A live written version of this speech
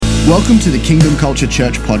Welcome to the Kingdom Culture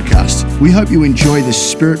Church podcast. We hope you enjoy this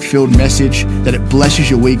spirit-filled message, that it blesses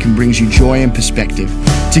your week and brings you joy and perspective.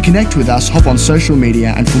 To connect with us, hop on social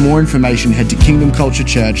media, and for more information, head to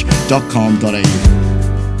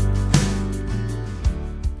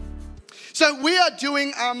kingdomculturechurch.com.au. So we are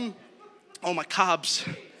doing, my carbs.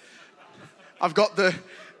 I've got the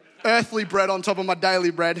earthly bread on top of my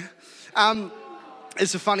daily bread.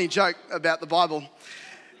 It's a funny joke about the Bible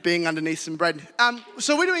being underneath some bread.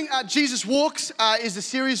 So we're doing Jesus Walks is the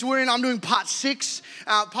series we're in. I'm doing part 6.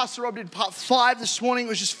 Pastor Rob did part 5 this morning. It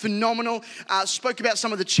was just phenomenal. Spoke about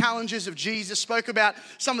some of the challenges of Jesus. Spoke about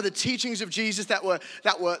some of the teachings of Jesus that were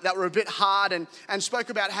a bit hard, and spoke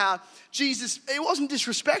about how Jesus, it wasn't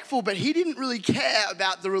disrespectful, but he didn't really care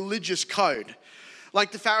about the religious code.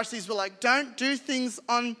 Like the Pharisees were like, don't do things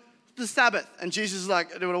on the Sabbath. And Jesus is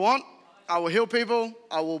like, I do what I want. I will heal people.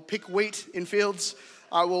 I will pick wheat in fields.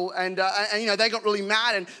 I will, and they got really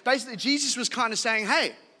mad. And basically Jesus was kind of saying,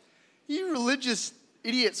 hey, you religious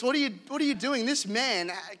idiots, what are you doing? This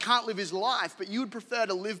man can't live his life, but you would prefer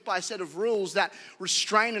to live by a set of rules that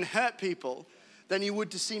restrain and hurt people than you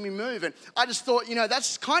would to see me move. And I just thought,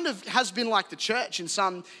 that's kind of has been like the church in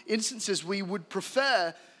some instances. We would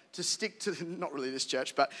prefer to stick to, not really this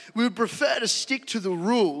church, but we would prefer to stick to the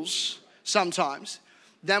rules sometimes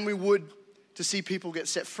than we would to see people get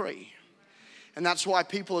set free. And that's why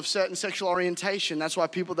people of certain sexual orientation, that's why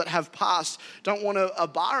people that have past don't want a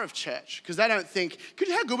bar of church, because they don't think,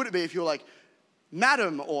 how good would it be if you were like,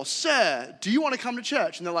 madam or sir, do you want to come to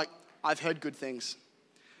church? And they're like, I've heard good things.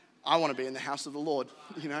 I want to be in the house of the Lord,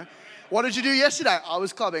 What did you do yesterday? I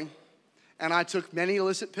was clubbing and I took many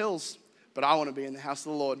illicit pills, but I want to be in the house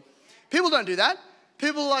of the Lord. People don't do that.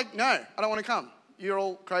 People are like, no, I don't want to come. You're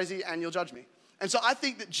all crazy and you'll judge me. And so I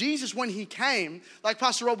think that Jesus, when he came, like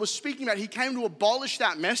Pastor Rob was speaking about, he came to abolish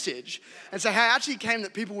that message and say, hey, I actually came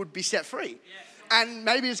that people would be set free. And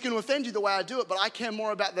maybe it's going to offend you the way I do it, but I care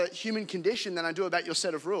more about the human condition than I do about your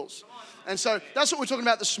set of rules. And so that's what we're talking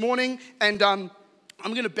about this morning. And I'm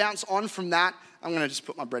going to bounce on from that. I'm going to just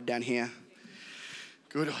put my bread down here.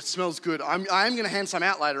 Good, it smells good. I am going to hand some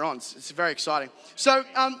out later on. It's very exciting. So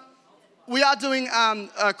we are doing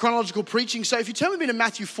chronological preaching. So if you turn with me to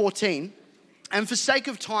Matthew 14, and for sake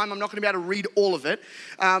of time, I'm not going to be able to read all of it,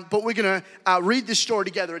 but we're going to read this story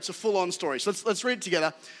together. It's a full-on story. So let's read it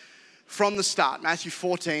together from the start. Matthew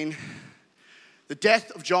 14, the death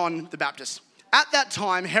of John the Baptist. At that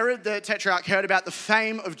time, Herod the Tetrarch heard about the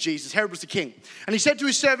fame of Jesus. Herod was the king. And he said to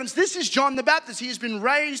his servants, this is John the Baptist. He has been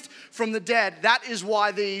raised from the dead. That is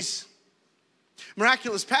why these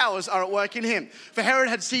miraculous powers are at work in him. For Herod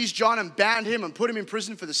had seized John and bound him and put him in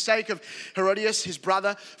prison for the sake of Herodias, his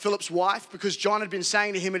brother, Philip's wife, because John had been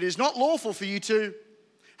saying to him, it is not lawful for you to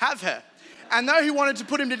have her. And though he wanted to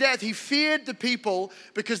put him to death, he feared the people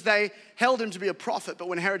because they held him to be a prophet. But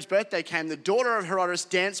when Herod's birthday came, the daughter of Herodias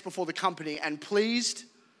danced before the company and pleased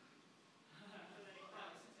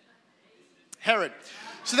Herod,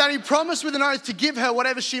 so that he promised with an oath to give her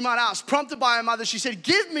whatever she might ask. Prompted by her mother, she said,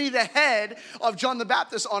 give me the head of John the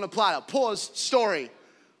Baptist on a platter. Pause, story.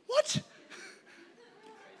 What?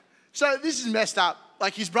 So this is messed up.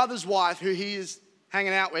 Like his brother's wife, who he is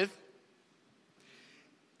hanging out with,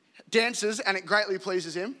 dances and it greatly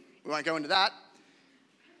pleases him. We won't go into that.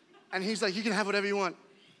 And he's like, you can have whatever you want.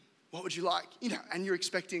 What would you like? And you're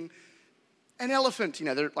expecting an elephant.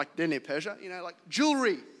 They're near Persia. Like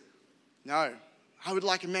jewelry. No. I would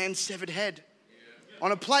like a man's severed head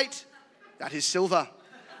on a plate. That is silver.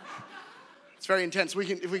 It's very intense.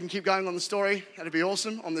 If we can keep going on the story, that'd be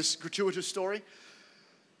awesome, on this gratuitous story.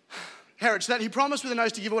 Herod, so that he promised with an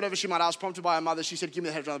oath to give her whatever she might ask. Prompted by her mother, she said, give me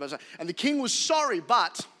the head of John the Baptist. And the king was sorry,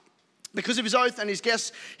 but because of his oath and his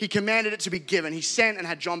guests, he commanded it to be given. He sent and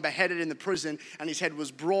had John beheaded in the prison, and his head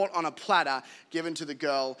was brought on a platter, given to the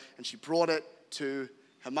girl, and she brought it to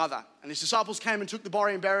her mother. And his disciples came and took the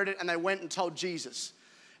body and buried it, and they went and told Jesus.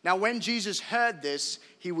 Now when Jesus heard this,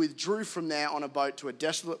 he withdrew from there on a boat to a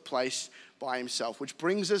desolate place by himself, which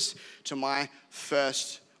brings us to my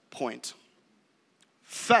first point.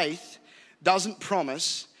 Faith doesn't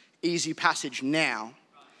promise easy passage now.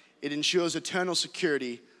 It ensures eternal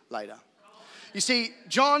security later. You see,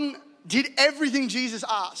 John did everything Jesus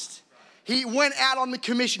asked. He went out on the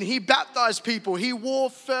commission. He baptized people. He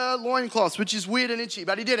wore fur loincloths, which is weird and itchy,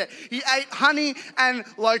 but he did it. He ate honey and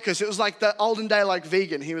locusts. It was like the olden day, like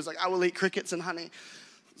vegan. He was like, I will eat crickets and honey.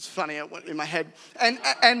 It's funny, it went in my head. And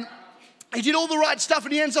he did all the right stuff,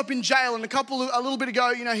 and he ends up in jail. And a little bit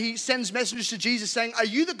ago, he sends messages to Jesus saying, are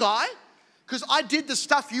you the guy? Because I did the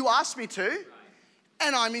stuff you asked me to,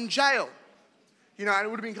 and I'm in jail. And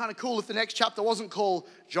it would have been kind of cool if the next chapter wasn't called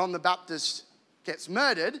John the Baptist gets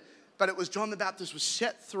murdered, but it was John the Baptist was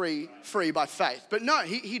set free by faith. But no,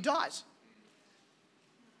 he dies.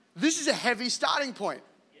 This is a heavy starting point.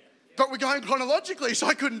 But we're going chronologically, so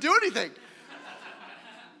I couldn't do anything.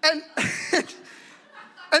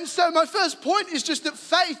 And so my first point is just that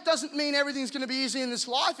faith doesn't mean everything's going to be easy in this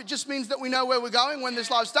life. It just means that we know where we're going when this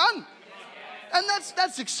life's done. And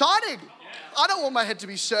that's exciting. I don't want my head to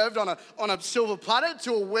be served on a silver platter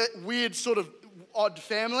to a weird sort of odd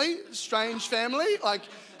family, strange family. Like,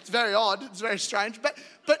 it's very odd. It's very strange.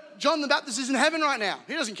 But John the Baptist is in heaven right now.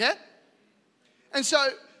 He doesn't care. And so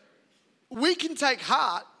we can take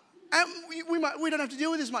heart, and we don't have to deal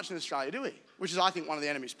with this much in Australia, do we? Which is, I think, one of the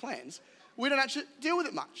enemy's plans. We don't actually deal with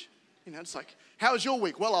it much. You know, it's like, how was your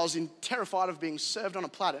week? Well, I was terrified of being served on a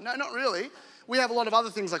platter. No, not really. We have a lot of other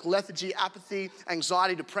things like lethargy, apathy,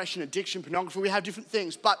 anxiety, depression, addiction, pornography. We have different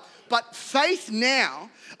things. But faith now,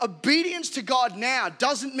 obedience to God now,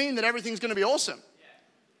 doesn't mean that everything's going to be awesome.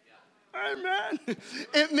 Amen.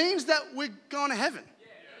 It means that we're going to heaven.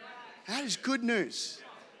 That is good news.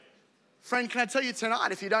 Friend, can I tell you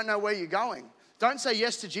tonight, if you don't know where you're going, don't say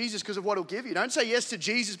yes to Jesus because of what he'll give you. Don't say yes to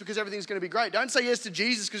Jesus because everything's going to be great. Don't say yes to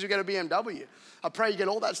Jesus because you get a BMW. I pray you get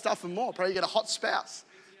all that stuff and more. I pray you get a hot spouse.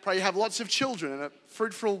 I pray you have lots of children and a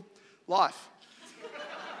fruitful life.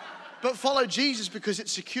 But follow Jesus because it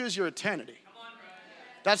secures your eternity.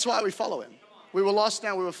 That's why we follow him. We were lost,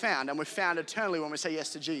 now we were found, and we're found eternally when we say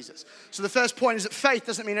yes to Jesus. So the first point is that faith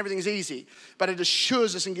doesn't mean everything's easy, but it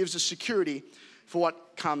assures us and gives us security for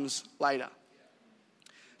what comes later.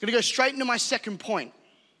 I'm going to go straight into my second point.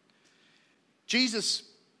 Jesus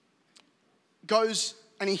goes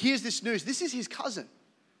and he hears this news. This is his cousin.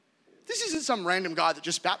 This isn't some random guy that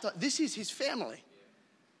just baptized. This is his family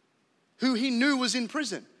who he knew was in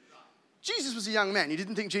prison. Jesus was a young man. You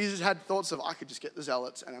didn't think Jesus had thoughts of, I could just get the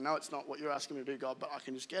zealots, and I know it's not what you're asking me to do, God, but I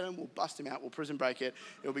can just get him, we'll bust him out, we'll prison break it,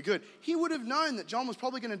 it'll be good. He would have known that John was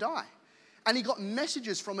probably going to die. And he got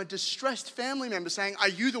messages from a distressed family member saying, are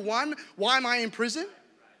you the one? Why am I in prison?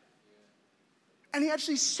 And he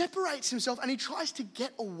actually separates himself and he tries to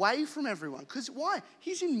get away from everyone. Because why?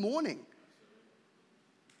 He's in mourning.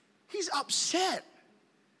 He's upset.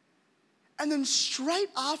 And then straight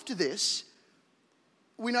after this,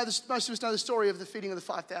 most of us know the story of the feeding of the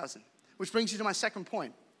 5,000. Which brings you to my second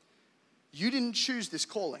point. You didn't choose this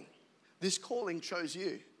calling. This calling chose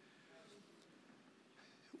you.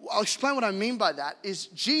 I'll explain what I mean by that is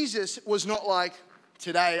Jesus was not like,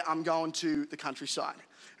 today I'm going to the countryside.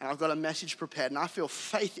 And I've got a message prepared, and I feel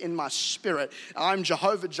faith in my spirit. I'm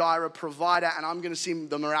Jehovah Jireh, provider, and I'm going to see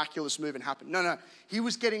the miraculous move and happen. No. He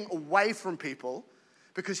was getting away from people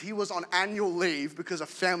because he was on annual leave because a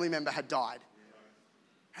family member had died.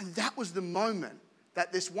 And that was the moment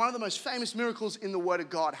that this one of the most famous miracles in the Word of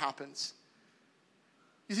God happens.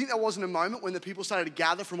 You think that wasn't a moment when the people started to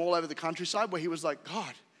gather from all over the countryside where he was like,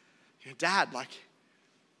 God, Dad, like,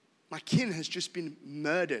 my kin has just been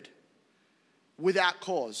murdered without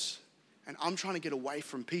cause, and I'm trying to get away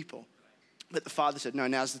from people. But the Father said, no,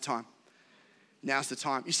 now's the time. Now's the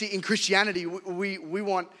time. You see, in Christianity, we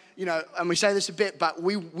want, and we say this a bit, but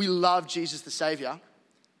we love Jesus the Savior.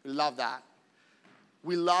 We love that.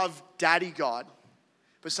 We love Daddy God,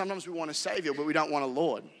 but sometimes we want a Savior, but we don't want a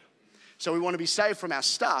Lord. So we want to be saved from our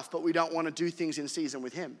stuff, but we don't want to do things in season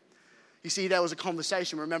with him. You see, there was a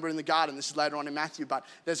conversation, remember in the garden, this is later on in Matthew, but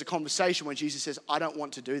there's a conversation when Jesus says, I don't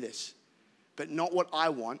want to do this. But not what I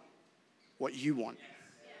want, what you want.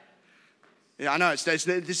 Yeah, I know,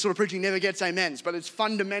 this sort of preaching never gets amens, but it's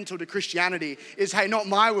fundamental to Christianity is, hey, not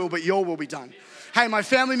my will, but your will be done. Hey, my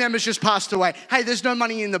family member's just passed away. Hey, there's no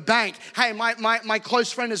money in the bank. Hey, my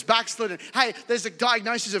close friend is backslidden. Hey, there's a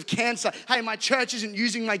diagnosis of cancer. Hey, my church isn't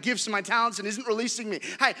using my gifts and my talents and isn't releasing me.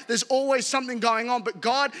 Hey, there's always something going on, but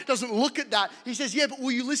God doesn't look at that. He says, yeah, but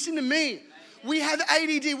will you listen to me? We have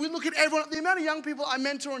ADD. We look at everyone, the amount of young people I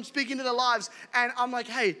mentor and speak into their lives, and I'm like,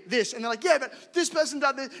 hey, this. And they're like, yeah, but this person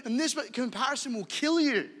did this, and this comparison will kill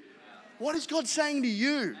you. What is God saying to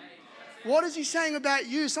you? What is he saying about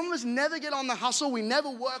you? Some of us never get on the hustle. We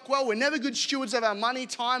never work well. We're never good stewards of our money,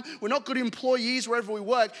 time. We're not good employees wherever we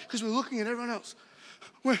work because we're looking at everyone else.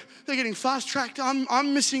 They're getting fast-tracked.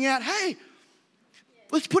 I'm missing out. Hey,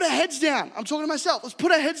 let's put our heads down. I'm talking to myself. Let's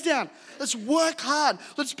put our heads down. Let's work hard.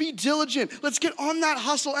 Let's be diligent. Let's get on that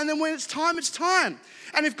hustle. And then when it's time, it's time.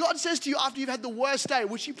 And if God says to you after you've had the worst day,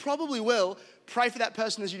 which he probably will, pray for that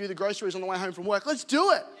person as you do the groceries on the way home from work. Let's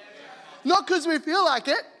do it. Not because we feel like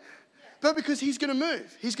it, but because he's going to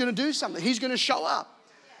move. He's going to do something. He's going to show up.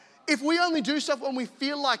 If we only do stuff when we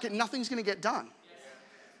feel like it, nothing's going to get done.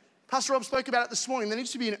 Pastor Rob spoke about it this morning. There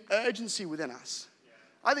needs to be an urgency within us.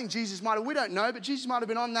 I think Jesus we don't know, but Jesus might have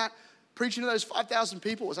been on that preaching to those 5,000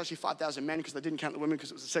 people. It was actually 5,000 men because they didn't count the women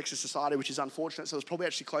because it was a sexist society, which is unfortunate. So it was probably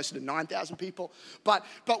actually closer to 9,000 people. But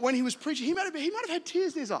when he was preaching, he might have had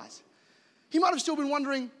tears in his eyes. He might have still been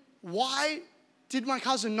wondering, why did my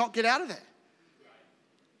cousin not get out of there?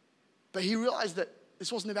 But he realized that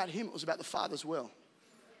this wasn't about him. It was about the Father's will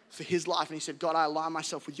for his life. And he said, God, I align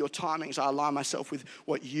myself with your timings. I align myself with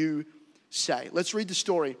what you say. Let's read the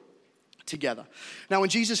story together. Now, when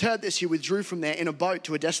Jesus heard this, he withdrew from there in a boat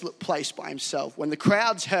to a desolate place by himself. When the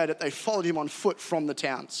crowds heard it, they followed him on foot from the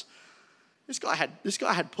towns. This guy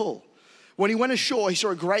had pull. When he went ashore, he saw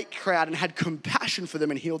a great crowd and had compassion for them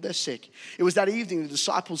and healed their sick. It was that evening the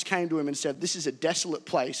disciples came to him and said, this is a desolate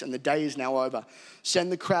place and the day is now over.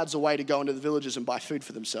 Send the crowds away to go into the villages and buy food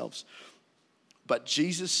for themselves. But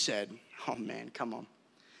Jesus said, oh man, come on.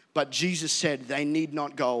 But Jesus said, they need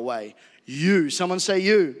not go away. You, someone say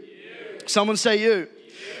you. Someone say you.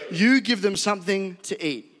 You give them something to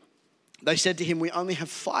eat. They said to him, we only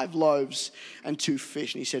have 5 loaves and 2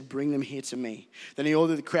 fish. And he said, bring them here to me. Then he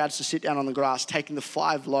ordered the crowds to sit down on the grass. Taking the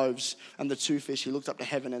 5 loaves and the 2 fish, he looked up to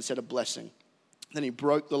heaven and said a blessing. Then he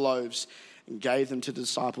broke the loaves and gave them to the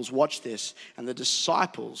disciples. Watch this. And the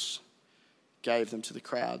disciples gave them to the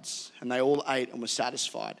crowds. And they all ate and were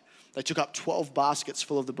satisfied. They took up 12 baskets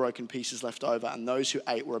full of the broken pieces left over. And those who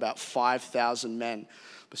ate were about 5,000 men,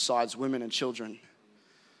 besides women and children.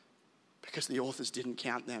 Because the authors didn't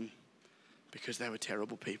count them. Because they were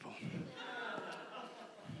terrible people.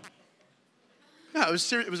 No, it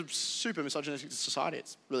was a super misogynistic society.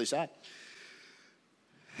 It's really sad.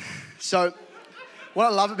 So, what I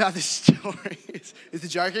love about this story is it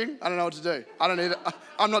joking? I don't know what to do. I don't either.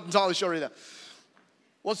 I'm not entirely sure either.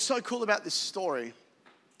 What's so cool about this story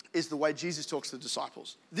is the way Jesus talks to the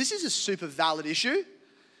disciples. This is a super valid issue.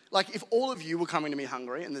 Like, if all of you were coming to me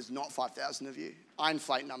hungry, and there's not 5,000 of you, I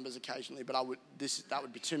inflate numbers occasionally, but that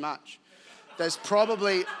would be too much. There's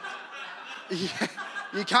probably,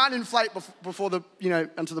 you can't inflate before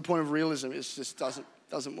until the point of realism. It just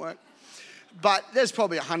doesn't work. But there's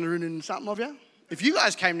probably 100 and something of you. If you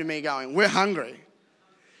guys came to me going, we're hungry.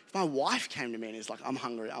 If my wife came to me and is like, I'm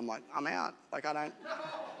hungry, I'm like, I'm out. Like, I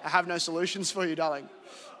have no solutions for you, darling.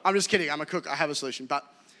 I'm just kidding. I'm a cook. I have a solution. But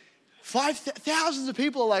thousands of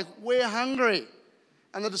people are like, we're hungry.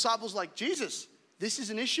 And the disciples are like, Jesus, this is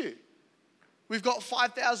an issue. We've got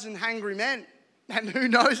 5,000 hangry men, and who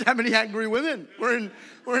knows how many hangry women. We're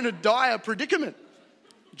in a dire predicament.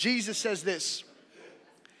 Jesus says this.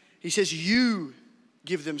 He says, you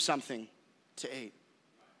give them something to eat.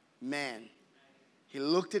 Man, he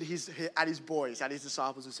looked at his boys, at his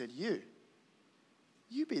disciples and said, you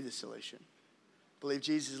be the solution. I believe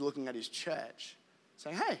Jesus is looking at his church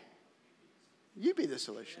saying, hey, you be the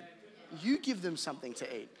solution. You give them something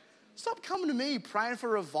to eat. Stop coming to me praying for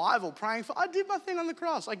revival, I did my thing on the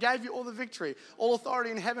cross. I gave you all the victory. All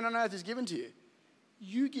authority in heaven and earth is given to you.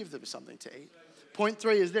 You give them something to eat. Point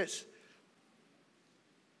 3 is this.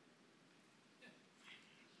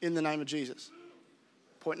 In the name of Jesus.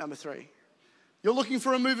 Point number 3. You're looking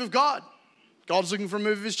for a move of God. God's looking for a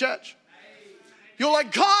move of his church. You're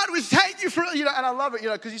like, God, we thank you for, and I love it,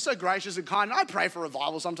 because he's so gracious and kind. And I pray for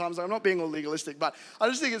revival sometimes. I'm not being all legalistic, but I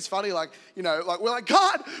just think it's funny, like we're like,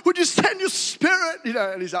 God, would you send your spirit?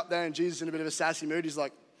 And he's up there and Jesus in a bit of a sassy mood. He's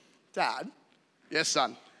like, Dad, yes,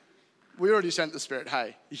 son, we already sent the spirit.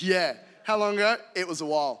 Hey, yeah. How long ago? It was a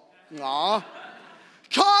while. Aw.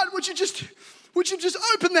 God, would you just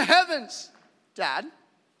open the heavens? Dad,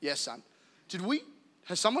 yes, son.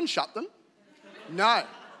 Has someone shut them? No.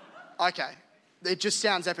 Okay. It just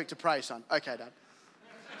sounds epic to pray, son. Okay,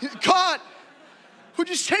 Dad. God, would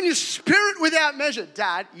you send your spirit without measure?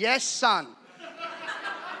 Dad, yes, son.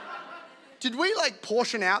 Did we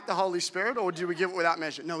portion out the Holy Spirit or did we give it without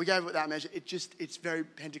measure? No, we gave it without measure. It's very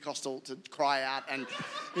Pentecostal to cry out and,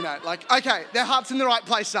 okay, their heart's in the right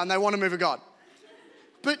place, son. They want a move of God.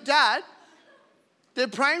 But Dad, they're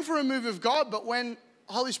praying for a move of God, but when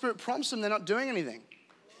the Holy Spirit prompts them, they're not doing anything.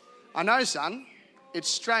 I know, son. It's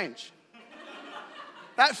strange.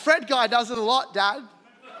 That Fred guy does it a lot, Dad.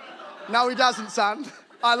 No, he doesn't, son.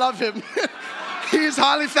 I love him. He is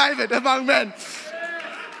highly favored among men.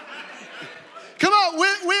 Come on,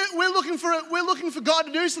 we're looking for God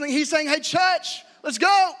to do something. He's saying, hey, church, let's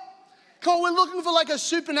go. Come on, we're looking for a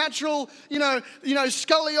supernatural,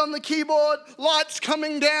 Scully on the keyboard, lights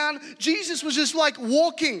coming down. Jesus was just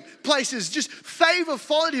walking places. Just favor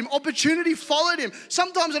followed him. Opportunity followed him.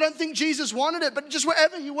 Sometimes I don't think Jesus wanted it, but just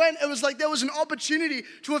wherever he went, it was there was an opportunity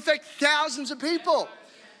to affect thousands of people.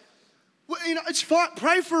 It's fine.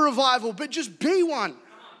 Pray for revival, but just be one.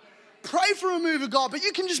 Pray for a move of God, but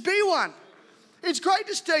you can just be one. It's great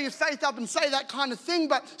to stir your faith up and say that kind of thing,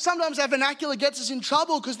 but sometimes our vernacular gets us in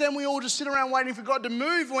trouble because then we all just sit around waiting for God to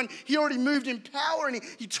move when he already moved in power and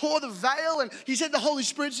he tore the veil and he said the Holy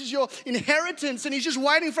Spirit is your inheritance and he's just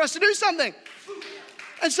waiting for us to do something.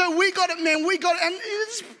 And so we got it, man, we got it. And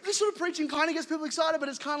this sort of preaching kind of gets people excited, but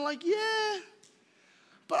it's kind of like, yeah,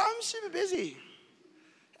 but I'm super busy.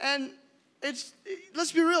 And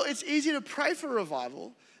let's be real, it's easier to pray for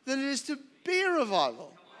revival than it is to be a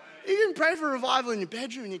revival. You can pray for revival in your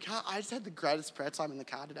bedroom, in your car. I just had the greatest prayer time in the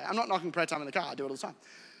car today. I'm not knocking prayer time in the car. I do it all the time.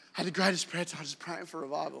 I had the greatest prayer time just praying for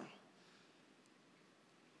revival.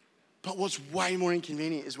 But what's way more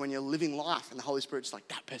inconvenient is when you're living life and the Holy Spirit's like,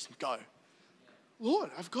 that person, go.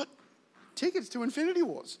 Lord, I've got tickets to Infinity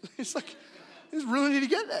Wars. It's like, I just really need to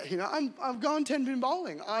get there. You know, I'm going 10-pin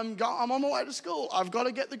bowling. I'm on my way to school. I've got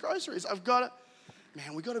to get the groceries. We've got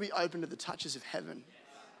to be open to the touches of heaven.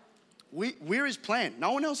 We're his plan.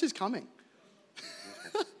 No one else is coming.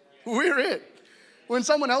 We're it. When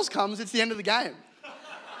someone else comes, it's the end of the game.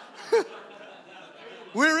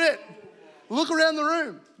 We're it. Look around the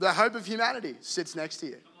room. The hope of humanity sits next to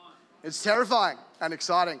you. It's terrifying and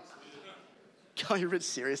exciting. God, you're a bit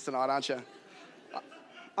serious tonight, aren't you?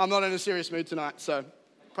 I'm not in a serious mood tonight, so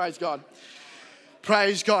praise God.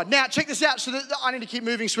 Praise God. Now, check this out. So I need to keep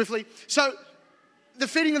moving swiftly. So the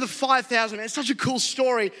feeding of the 5,000, it's such a cool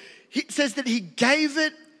story. He says that he gave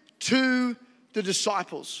it to the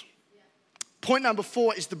disciples. Point number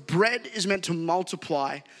 4 is the bread is meant to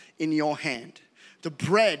multiply in your hand. The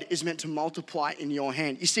bread is meant to multiply in your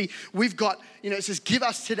hand. You see, we've got, it says, give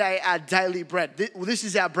us today our daily bread. This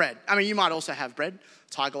is our bread. I mean, you might also have bread.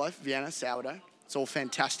 Tiger loaf, Vienna, sourdough. It's all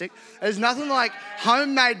fantastic. There's nothing like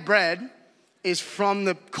homemade bread is from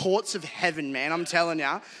the courts of heaven, man. I'm telling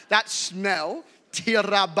you. That smell.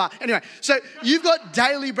 Tiraba. Anyway, so you've got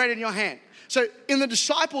daily bread in your hand. So in the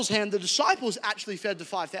disciples' hand, the disciples actually fed the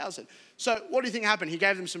 5,000. So what do you think happened? He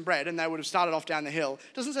gave them some bread and they would have started off down the hill.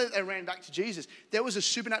 It doesn't say that they ran back to Jesus. There was a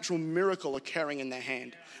supernatural miracle occurring in their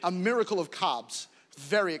hand. A miracle of carbs.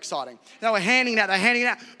 Very exciting. They were handing it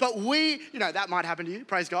out. But we, that might happen to you,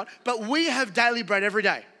 praise God. But we have daily bread every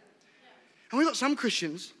day. And we've got some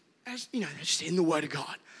Christians, they're just in the Word of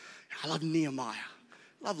God. I love Nehemiah.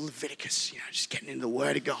 Love Leviticus, just getting into the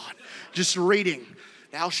Word of God. Just reading.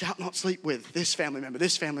 Thou shalt not sleep with this family member,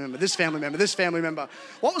 this family member, this family member, this family member.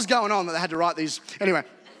 What was going on that they had to write these? Anyway,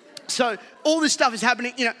 so all this stuff is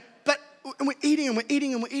happening, but and we're eating,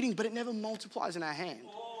 but it never multiplies in our hand.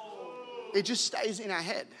 It just stays in our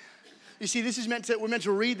head. You see, we're meant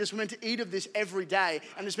to read this, we're meant to eat of this every day,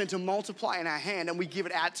 and it's meant to multiply in our hand, and we give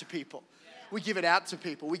it out to people. We give it out to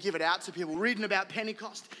people. We're reading about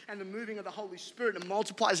Pentecost and the moving of the Holy Spirit. It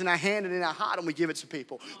multiplies in our hand and in our heart and we give it to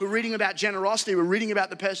people. We're reading about generosity. We're reading about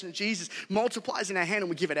the person of Jesus. Multiplies in our hand and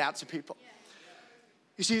we give it out to people.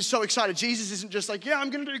 You see, he's so excited. Jesus isn't just like, I'm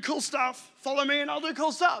going to do cool stuff. Follow me and I'll do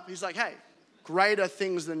cool stuff. He's like, hey, greater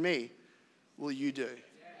things than me will you do.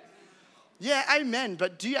 Yeah, amen.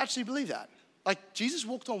 But do you actually believe that? Like, Jesus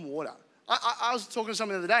walked on water. I was talking to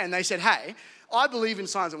someone the other day and they said, hey, I believe in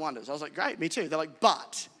signs and wonders. I was like, great, me too. They're like,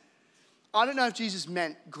 but I don't know if Jesus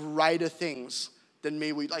meant greater things than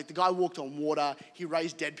me. The guy walked on water. He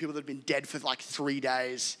raised dead people that had been dead for 3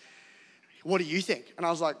 days. What do you think? And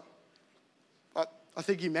I was like, I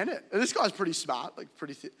think he meant it. And this guy's pretty smart,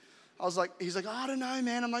 I was like, he's like, I don't know,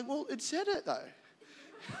 man. I'm like, well, it said it though.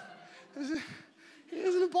 It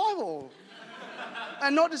is in the Bible.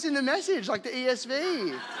 And not just in the Message, like the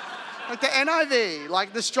ESV. Like the NIV,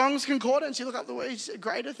 like the Strong's Concordance. You look up the words,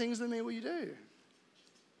 greater things than me will you do.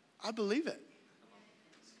 I believe it.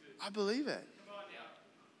 I believe that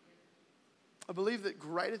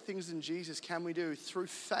greater things than Jesus can we do through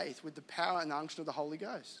faith with the power and the unction of the Holy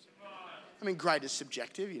Ghost. I mean, great is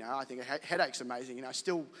subjective, I think a headache's amazing. I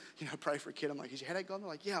still, pray for a kid. I'm like, is your headache gone? They're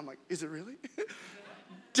like, yeah. I'm like, is it really?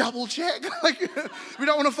 Double check. We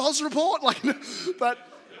don't want a false report. But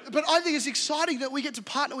I think it's exciting that we get to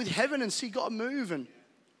partner with heaven and see God move. And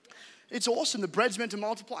it's awesome. The bread's meant to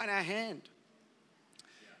multiply in our hand.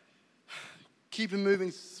 Keep him moving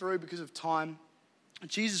through because of time.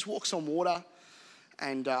 Jesus walks on water.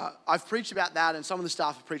 And I've preached about that, and some of the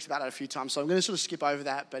staff have preached about it a few times. So I'm going to sort of skip over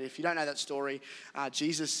that. But if you don't know that story,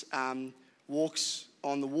 Jesus walks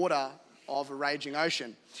on the water of a raging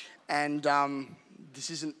ocean. And this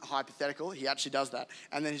isn't hypothetical. He actually does that.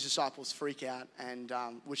 And then his disciples freak out, and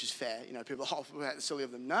which is fair. People are the silly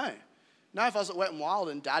of them. No, if I was at Wet and Wild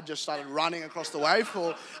and Dad just started running across the wave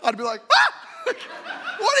pool, I'd be like,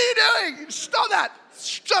 what are you doing? Stop that.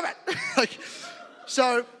 Stop it.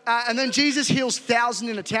 So, and then Jesus heals thousands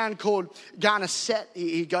in a town called Gennesaret.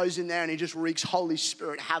 He goes in there and he just wreaks Holy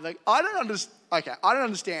Spirit havoc. I don't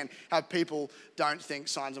understand how people don't think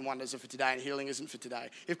signs and wonders are for today and healing isn't for today.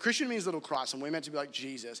 If Christian means little Christ and we're meant to be like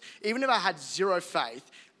Jesus, even if I had zero faith,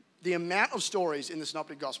 the amount of stories in the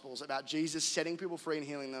Synoptic Gospels about Jesus setting people free and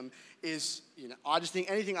healing them is, I just think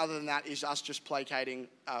anything other than that is us just placating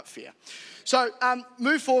fear. So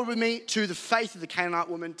move forward with me to the faith of the Canaanite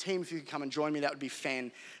woman. Team, if you could come and join me, that would be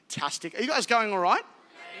fantastic. Are you guys going all right?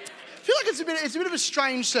 I feel like it's a bit of a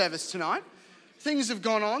strange service tonight. Things have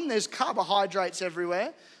gone on. There's carbohydrates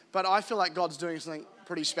everywhere, but I feel like God's doing something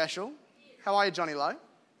pretty special. How are you, Johnny Lowe?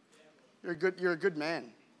 You're a good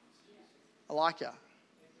man. I like you.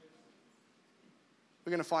 We're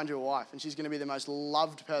going to find you a wife, and she's going to be the most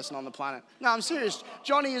loved person on the planet. No, I'm serious.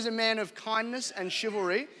 Johnny is a man of kindness and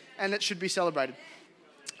chivalry, and it should be celebrated.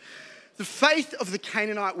 The faith of the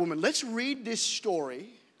Canaanite woman. Let's read this story,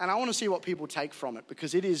 and I want to see what people take from it,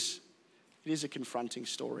 because it is a confronting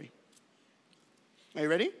story. Are you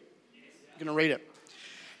ready? I'm going to read it.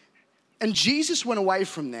 And Jesus went away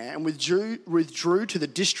from there and withdrew to the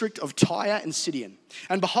district of Tyre and Sidon.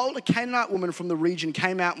 And behold, a Canaanite woman from the region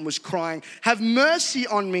came out and was crying, "Have mercy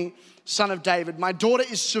on me, son of David. My daughter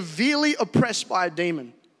is severely oppressed by a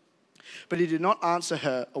demon." But he did not answer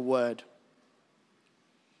her a word.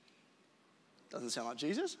 Doesn't sound like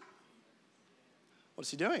Jesus.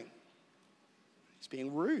 What's he doing? He's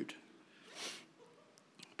being rude.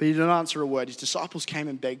 But he did not answer a word. His disciples came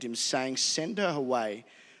and begged him, saying, "Send her away,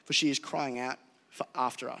 for she is crying out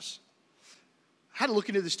after us." I had a look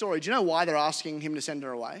into the story. Do you know why they're asking him to send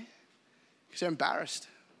her away? Because they're embarrassed.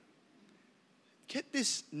 Get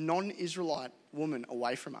this non-Israelite woman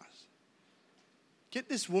away from us. Get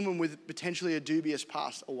this woman with potentially a dubious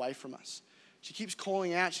past away from us. She keeps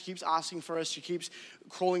calling out. She keeps asking for us. She keeps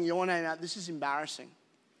calling your name out. This is embarrassing.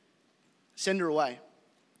 Send her away.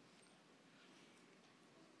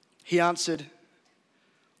 He answered,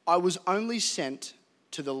 "I was only sent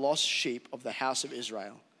to the lost sheep of the house of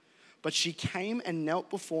Israel." But she came and knelt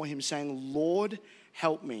before him, saying, "Lord,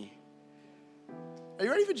 help me." Are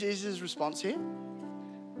you ready for Jesus' response here?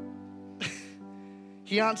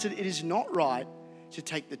 He answered, "It is not right to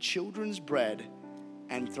take the children's bread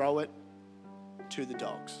and throw it to the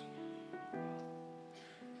dogs."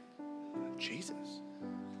 Jesus.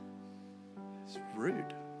 It's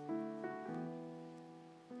rude.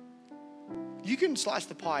 You can slice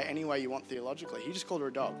the pie any way you want theologically. He just called her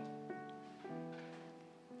a dog.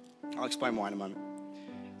 I'll explain why in a moment.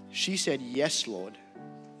 She said, "Yes, Lord,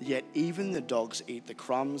 yet even the dogs eat the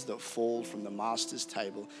crumbs that fall from the master's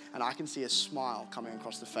table." And I can see a smile coming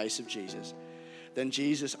across the face of Jesus. Then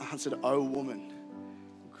Jesus answered, "O woman,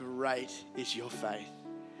 great is your faith.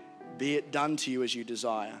 Be it done to you as you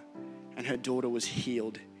desire." And her daughter was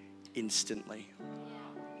healed instantly.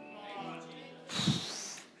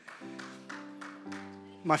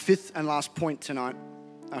 My fifth and last point tonight,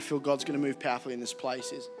 I feel God's going to move powerfully in this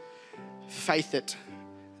place, is faith it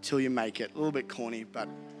till you make it. A little bit corny, but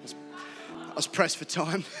I was pressed for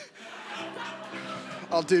time.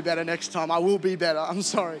 I'll do better next time. I will be better. I'm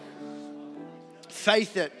sorry.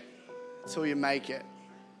 Faith it till you make it.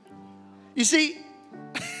 You see,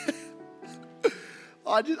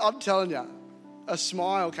 I'm telling you, a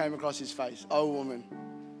smile came across his face. "Oh, woman,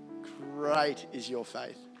 great is your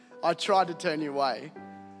faith. I tried to turn you away.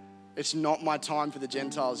 It's not my time for the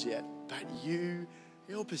Gentiles yet, but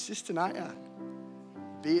you're persistent, aren't you?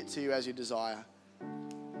 Be it to you as you desire."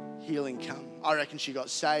 Healing come. I reckon she got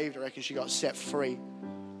saved. I reckon she got set free.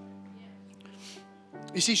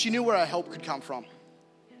 You see, she knew where her help could come from.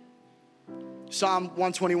 Psalm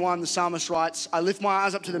 121, the psalmist writes, "I lift my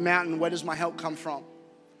eyes up to the mountain. Where does my help come from?"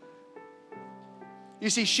 You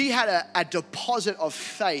see, she had a deposit of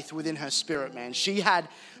faith within her spirit, man. She had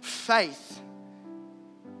faith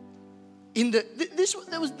in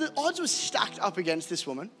the odds were stacked up against this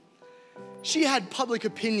woman. She had public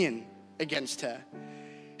opinion against her.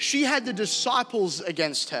 She had the disciples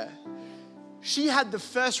against her. She had the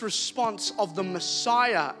first response of the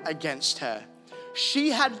Messiah against her.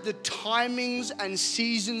 She had the timings and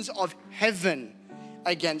seasons of heaven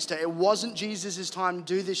against her. It wasn't Jesus' time to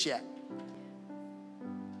do this yet.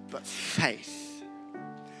 But faith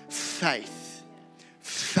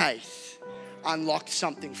unlocked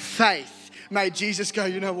something. Faith made Jesus go,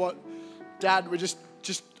 "You know what, Dad,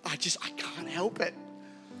 I can't help it.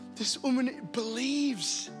 This woman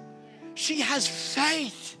believes. She has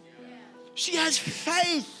faith. She has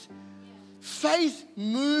faith." Faith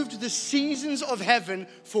moved the seasons of heaven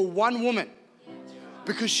for one woman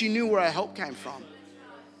because she knew where her help came from.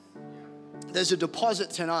 There's a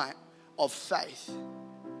deposit tonight of faith.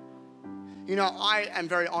 You know, I am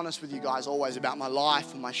very honest with you guys always about my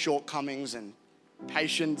life and my shortcomings and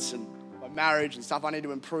patience and my marriage and stuff I need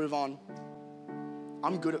to improve on.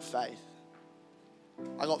 I'm good at faith.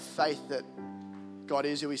 I got faith that God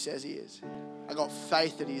is who he says he is. I got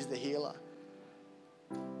faith that he's the healer.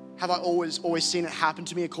 Have I always seen it happen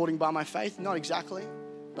to me according by my faith? Not exactly,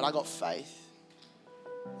 but I got faith.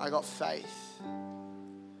 I got faith.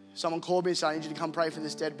 Someone called me and said, I need you to come pray for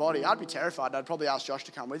this dead body. I'd be terrified. I'd probably ask Josh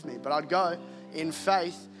to come with me, but I'd go in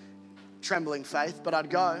faith, trembling faith, but I'd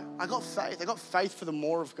go. I got faith. I got faith for the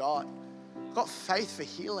more of God. I got faith for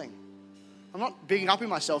healing. I'm not bigging up in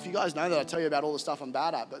myself. You guys know that I tell you about all the stuff I'm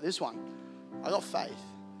bad at, but this one, I got faith.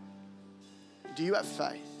 Do you have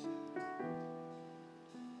faith?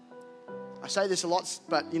 I say this a lot,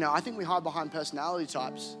 but, you know, I think we hide behind personality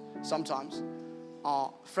types sometimes.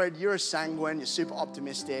 Oh, Fred, you're a sanguine, you're super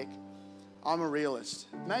optimistic. I'm a realist.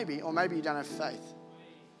 Maybe, or maybe you don't have faith.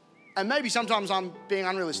 And maybe sometimes I'm being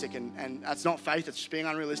unrealistic, and that's not faith, it's just being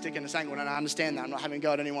unrealistic and a sanguine, and I understand that. I'm not having a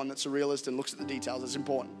go at anyone that's a realist and looks at the details. It's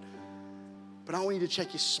important. But I want you to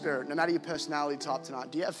check your spirit, no matter your personality type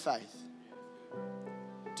tonight. Do you have faith?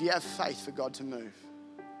 Do you have faith for God to move?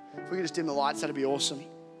 If we could just dim the lights, that'd be awesome.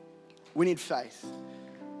 We need faith.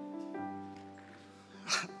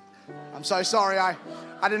 I'm so sorry. I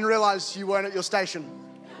didn't realize you weren't at your station.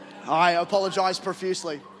 I apologize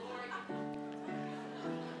profusely.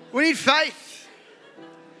 We need faith.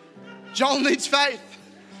 Joel needs faith.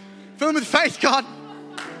 Fill him with faith, God.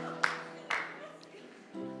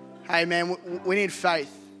 Hey, man, we need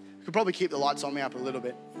faith. We could probably keep the lights on me up a little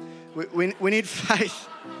bit. We need faith.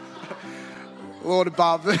 Lord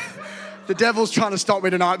above. The devil's trying to stop me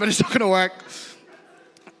tonight, but it's not going to work.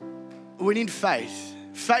 We need faith.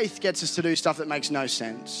 Faith gets us to do stuff that makes no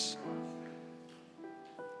sense.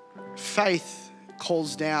 Faith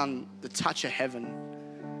calls down the touch of heaven.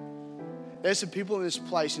 There's some people in this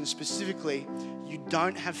place, and specifically, you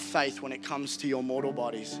don't have faith when it comes to your mortal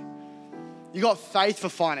bodies. You got faith for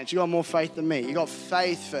finance. You got more faith than me. You got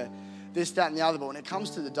faith for this, that, and the other. But when it comes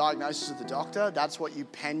to the diagnosis of the doctor, that's what you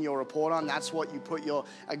pen your report on. That's what you put your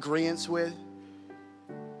agreements with.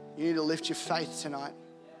 You need to lift your faith tonight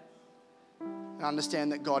and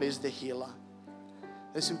understand that God is the healer.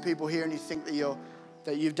 There's some people here and you think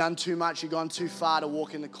that you've done too much, you've gone too far to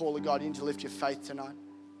walk in the call of God. You need to lift your faith tonight.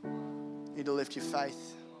 You need to lift your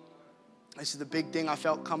faith. This is the big thing I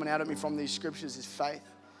felt coming out at me from these scriptures is faith.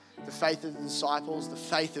 The faith of the disciples, the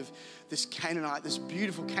faith of this Canaanite, this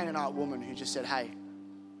beautiful Canaanite woman who just said, hey,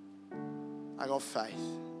 I got faith.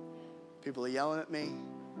 People are yelling at me.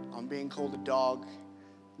 I'm being called a dog.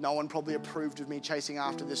 No one probably approved of me chasing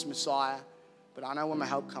after this Messiah, but I know where my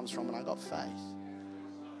help comes from, and I got faith.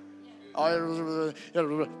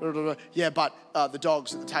 Yeah, but the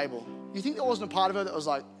dogs at the table. You think there wasn't a part of her that was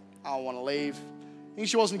like, I want to leave? You think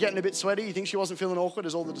she wasn't getting a bit sweaty? You think she wasn't feeling awkward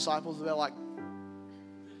as all the disciples were like,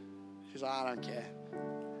 she's like, I don't care.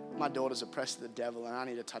 My daughter's oppressed to the devil, and I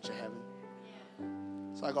need a touch of heaven.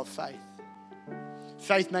 So I got faith.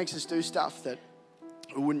 Faith makes us do stuff that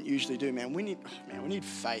we wouldn't usually do, man. We need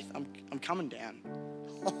faith. I'm coming down.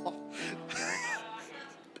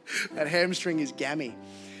 That hamstring is gammy.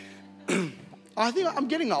 I think I'm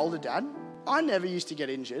getting older, Dad. I never used to get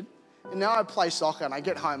injured. And now I play soccer and I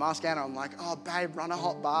get home, ask Anna, I'm like, oh, babe, run a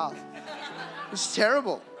hot bath. It's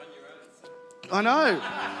terrible. I know.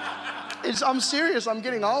 I'm serious. I'm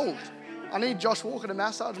getting old. I need Josh Walker to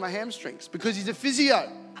massage my hamstrings because he's a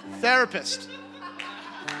physio therapist.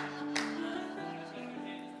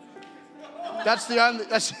 That's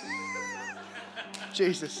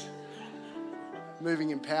Jesus.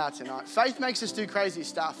 Moving in power tonight. Faith makes us do crazy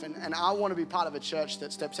stuff, and I want to be part of a church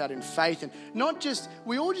that steps out in faith, and not just,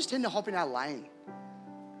 we all just tend to hop in our lane.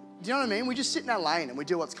 Do you know what I mean? We just sit in our lane and we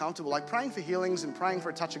do what's comfortable. Like praying for healings and praying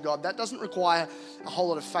for a touch of God, that doesn't require a whole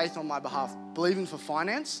lot of faith on my behalf. Believing for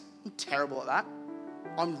finance, I'm terrible at that.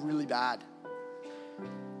 I'm really bad.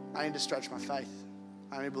 I need to stretch my faith.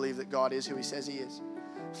 I need to believe that God is who he says he is.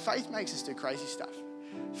 Faith makes us do crazy stuff.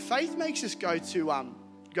 Faith makes us go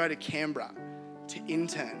to Canberra to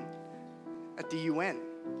intern at the UN.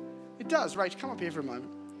 It does. Rach, come up here for a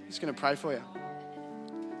moment. I'm just going to pray for you.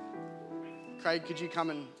 Craig, could you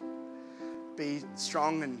come and be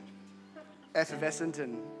strong and effervescent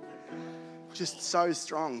and just so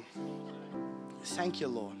strong? Thank you,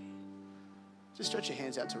 Lord. Just stretch your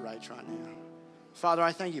hands out to Rach right now. Father,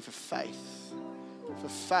 I thank you for faith. For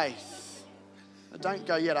faith. Now, don't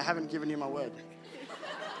go yet. I haven't given you my word.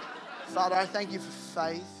 Father, I thank you for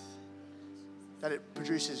faith, that it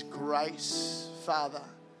produces grace, Father,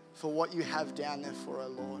 for what you have down there for her,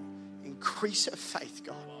 Lord. Increase her faith,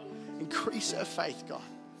 God. Increase her faith, God.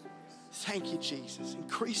 Thank you, Jesus.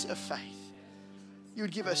 Increase her faith. You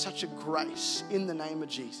would give her such a grace in the name of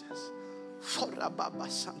Jesus.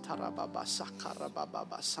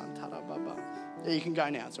 Yeah, you can go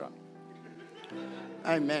now, it's all right.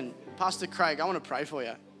 Amen. Pastor Craig, I want to pray for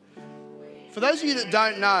you. For those of you that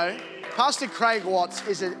don't know, Pastor Craig Watts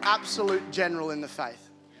is an absolute general in the faith.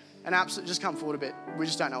 An absolute, just come forward a bit. We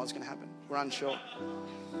just don't know what's going to happen. We're unsure.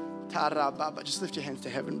 Just lift your hands to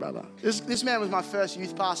heaven, brother. This man was my first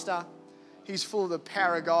youth pastor. He's full of the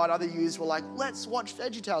power of God. Other youths were like, let's watch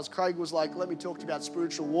VeggieTales. Craig was like, let me talk to you about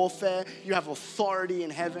spiritual warfare. You have authority in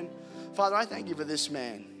heaven. Father, I thank you for this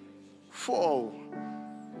man. Whoa.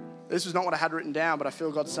 This was not what I had written down, but I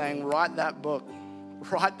feel God saying, write that book.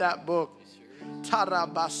 Write that book.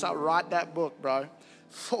 Tarabasa, write that book, bro.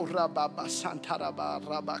 So write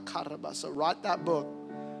that book.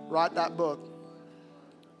 Write that book.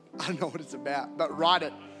 I don't know what it's about, but write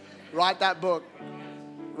it. Write that book.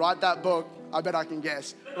 Write that book. I bet I can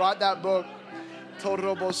guess. Write that book.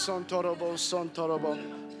 Torobo son torobo son torobo.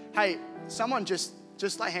 Hey, someone just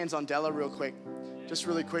lay hands on Della real quick. Just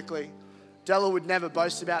really quickly. Della would never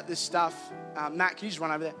boast about this stuff. Matt, can you just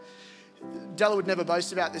run over there? Della would never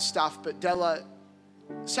boast about this stuff, but Della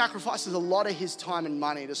sacrifices a lot of his time and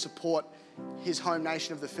money to support his home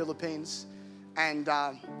nation of the Philippines. And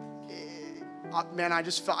man, I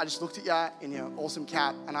just looked at you in your awesome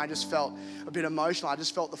cap, and I just felt a bit emotional. I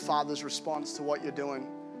just felt the Father's response to what you're doing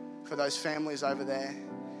for those families over there.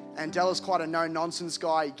 And Della's quite a no-nonsense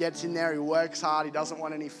guy. He gets in there, he works hard, he doesn't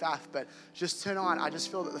want any faff. But just tonight, I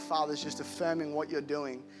just feel that the Father's just affirming what you're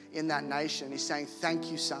doing in that nation. He's saying,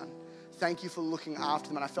 thank you, son. Thank you for looking after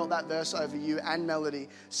them. And I felt that verse over you and Melody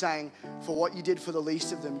saying, for what you did for the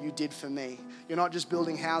least of them, you did for me. You're not just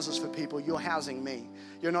building houses for people, you're housing me.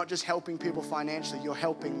 You're not just helping people financially, you're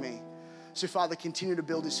helping me. So Father, continue to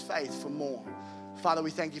build his faith for more. Father,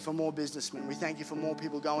 we thank you for more businessmen. We thank you for more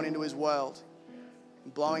people going into his world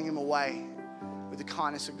and blowing him away with the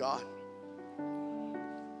kindness of God.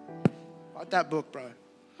 Write that book, bro.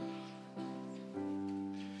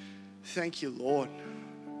 Thank you, Lord.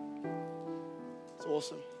 It's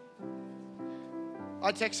awesome.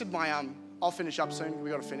 I texted my, I'll finish up soon.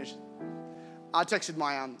 We got to finish. I texted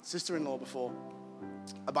my sister-in-law before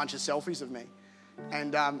a bunch of selfies of me.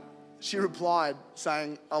 And she replied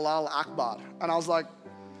saying, Allahu Akbar. And I was like,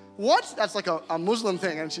 what? That's like a Muslim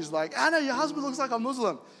thing. And she's like, Anna, your husband looks like a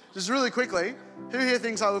Muslim. Just really quickly, who here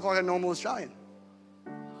thinks I look like a normal Australian?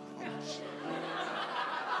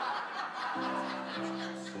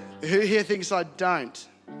 Who here thinks I don't?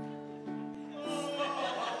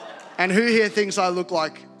 And who here thinks I look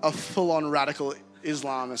like a full-on radical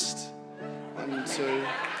Islamist? 1, 2.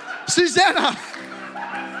 Susanna!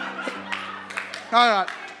 All right.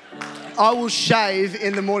 I will shave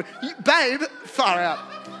in the morning. Babe, far out.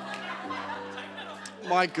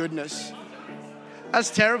 My goodness. That's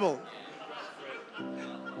terrible.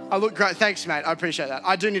 I look great. Thanks, mate. I appreciate that.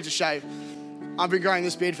 I do need to shave. I've been growing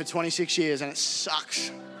this beard for 26 years and it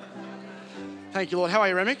sucks. Thank you, Lord. How are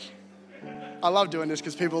you, Remick? I love doing this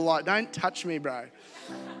because people are like, don't touch me, bro.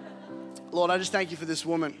 Lord, I just thank you for this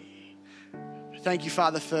woman. Thank you,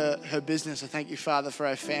 Father, for her business. I thank you, Father, for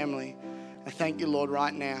her family. I thank you, Lord,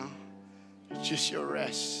 right now. Just your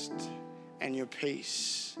rest and your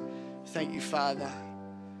peace. Thank you, Father.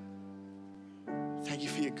 Thank you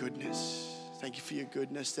for your goodness. Thank you for your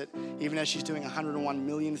goodness that even as she's doing 101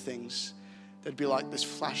 million things, there'd be like this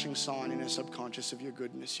flashing sign in her subconscious of your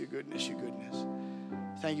goodness, your goodness, your goodness.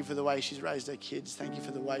 Thank you for the way she's raised her kids. Thank you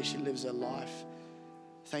for the way she lives her life.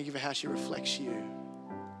 Thank you for how she reflects you.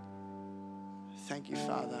 Thank you,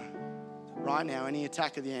 Father. Right now, any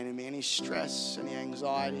attack of the enemy, any stress, any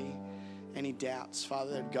anxiety, any doubts,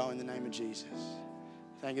 Father, they'd go in the name of Jesus.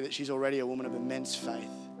 Thank you that she's already a woman of immense faith.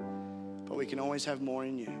 But we can always have more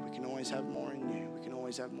in you. We can always have more in you. We can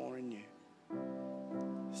always have more in you.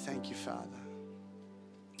 Thank you, Father.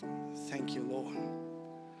 Thank you, Lord.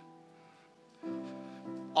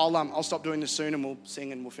 I'll stop doing this soon and we'll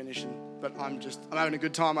sing and we'll finish. But I'm having a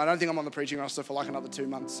good time. I don't think I'm on the preaching roster for like another 2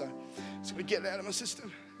 months. So just going to get it out of my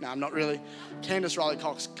system. No, I'm not really. Candace Riley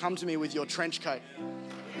Cox, come to me with your trench coat.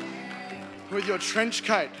 With your trench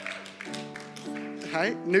coat.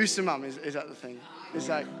 Okay? Noosamum is that the thing? It's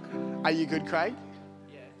like, are you good, Craig?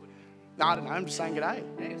 Yeah. No, I don't know. I'm just saying g'day.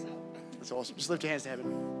 Yeah, that's awesome. Just lift your hands to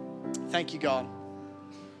heaven. Thank you, God.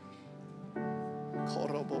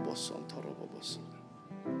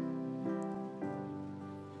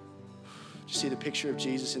 You see the picture of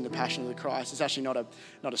Jesus in the Passion of the Christ. It's actually not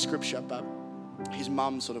a scripture, but his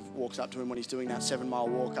mum sort of walks up to him when he's doing that 7-mile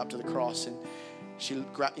walk up to the cross, and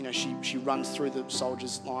she runs through the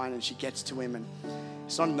soldier's line and she gets to him, and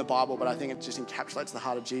it's not in the Bible, but I think it just encapsulates the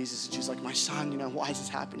heart of Jesus. And she's like, my son, why is this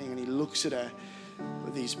happening? And he looks at her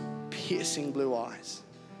with these piercing blue eyes.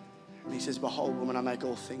 And he says, behold, woman, I make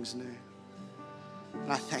all things new.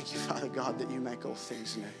 And I thank you, Father God, that you make all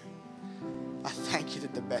things new. I thank you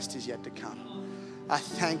that the best is yet to come. I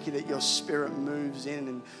thank you that your Spirit moves in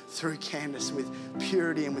and through Candace with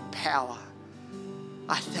purity and with power.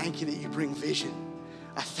 I thank you that you bring vision.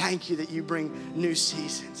 I thank you that you bring new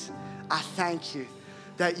seasons. I thank you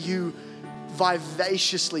that you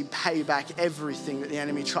vivaciously pay back everything that the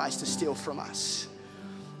enemy tries to steal from us.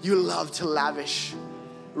 You love to lavish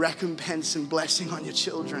recompense and blessing on your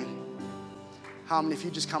children. Harmon, if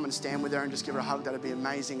you just come and stand with her and just give her a hug, that'd be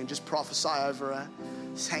amazing, and just prophesy over her.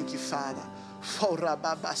 Thank you, Father.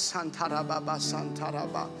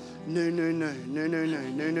 No.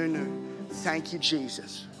 Thank you,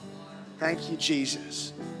 Jesus. Thank you,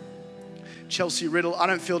 Jesus. Chelsea Riddle, I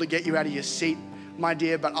don't feel to get you out of your seat, my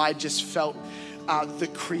dear, but I just felt the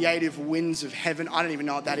creative winds of heaven. I don't even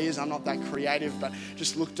know what that is. I'm not that creative, but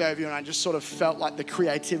just looked over you and I just sort of felt like the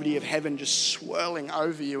creativity of heaven just swirling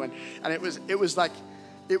over you. And it was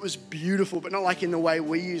beautiful, but not like in the way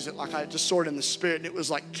we use it. Like I just saw it in the Spirit, and it was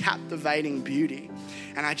like captivating beauty.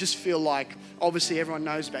 And I just feel like, obviously everyone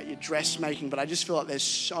knows about your dressmaking, but I just feel like there's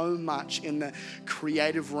so much in the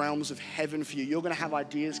creative realms of heaven for you. You're going to have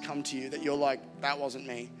ideas come to you that you're like, that wasn't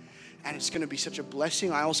me. And it's going to be such a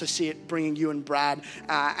blessing. I also see it bringing you and Brad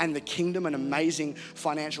and the kingdom an amazing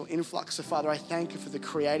financial influx. So Father, I thank you for the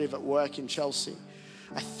creative at work in Chelsea.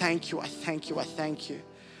 I thank you. I thank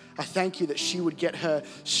you that she would get her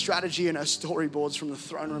strategy and her storyboards from the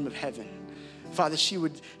throne room of heaven. Father, she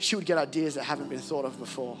would get ideas that haven't been thought of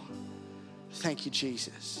before. Thank you,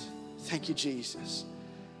 Jesus. Thank you, Jesus.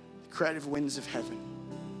 The creative winds of heaven.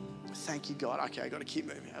 Thank you, God. Okay, I got to keep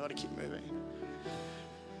moving.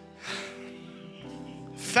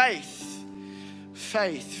 Faith.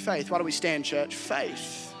 Why don't we stand, church?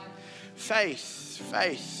 Faith.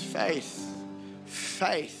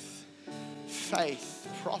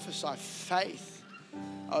 Prophesy faith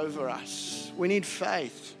over us. We need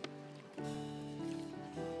faith.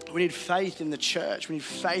 We need faith in the church. We need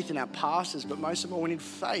faith in our pastors, but most of all, we need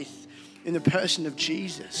faith in the person of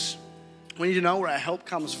Jesus. We need to know where our help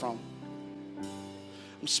comes from.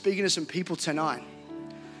 I'm speaking to some people tonight.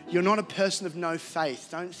 You're not a person of no faith.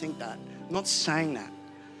 Don't think that. I'm not saying that.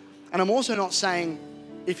 And I'm also not saying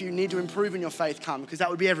if you need to improve in your faith, come, because that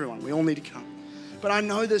would be everyone. We all need to come. But I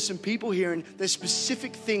know there's some people here and there's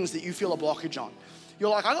specific things that you feel a blockage on. You're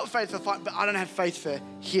like, I got faith for fight, but I don't have faith for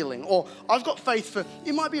healing. Or I've got faith for,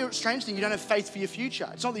 it might be a strange thing, you don't have faith for your future.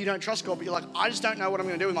 It's not that you don't trust God, but you're like, I just don't know what I'm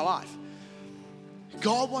going to do with my life.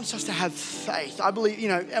 God wants us to have faith. I believe,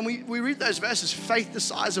 and we read those verses, faith the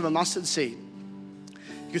size of a mustard seed.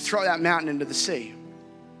 You could throw that mountain into the sea.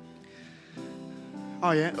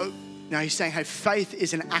 Oh yeah? Now he's saying, hey, faith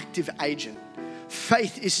is an active agent.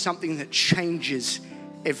 Faith is something that changes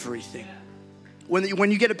everything.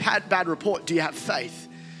 When you get a bad report, do you have faith?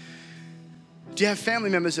 Do you have family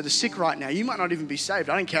members that are sick right now? You might not even be saved.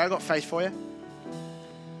 I don't care. I got faith for you.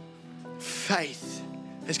 Faith.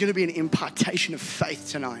 There's going to be an impartation of faith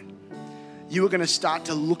tonight. You are going to start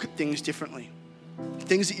to look at things differently.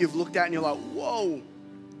 Things that you've looked at and you're like, whoa.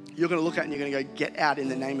 You're going to look at it and you're going to go, get out in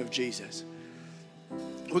the name of Jesus.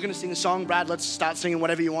 We're going to sing a song. Brad, let's start singing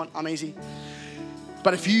whatever you want. I'm easy.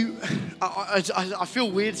 But if you, I feel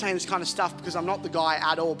weird saying this kind of stuff because I'm not the guy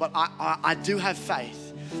at all, but I do have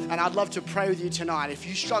faith. And I'd love to pray with you tonight. If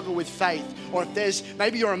you struggle with faith, or if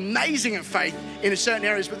maybe you're amazing at faith in certain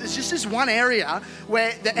areas, but there's just this one area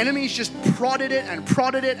where the enemy's just prodded it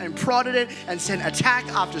and sent attack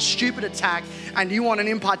after stupid attack, and you want an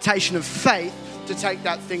impartation of faith to take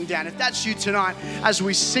that thing down. If that's you tonight, as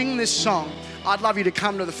we sing this song, I'd love you to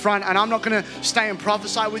come to the front, and I'm not going to stay and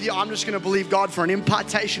prophesy with you. I'm just going to believe God for an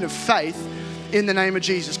impartation of faith in the name of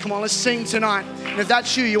Jesus. Come on, let's sing tonight. And if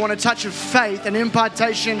that's you want a touch of faith, an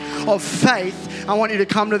impartation of faith, I want you to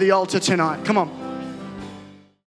come to the altar tonight. Come on.